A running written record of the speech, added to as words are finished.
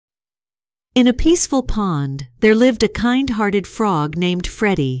In a peaceful pond, there lived a kind-hearted frog named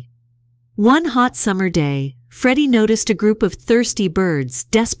Freddy. One hot summer day, Freddy noticed a group of thirsty birds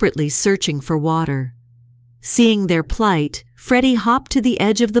desperately searching for water. Seeing their plight, Freddy hopped to the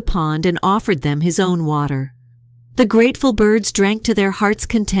edge of the pond and offered them his own water. The grateful birds drank to their heart's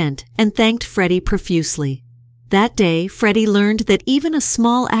content and thanked Freddy profusely. That day, Freddy learned that even a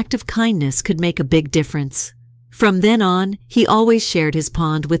small act of kindness could make a big difference. From then on, he always shared his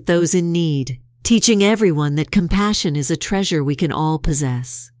pond with those in need, teaching everyone that compassion is a treasure we can all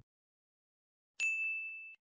possess.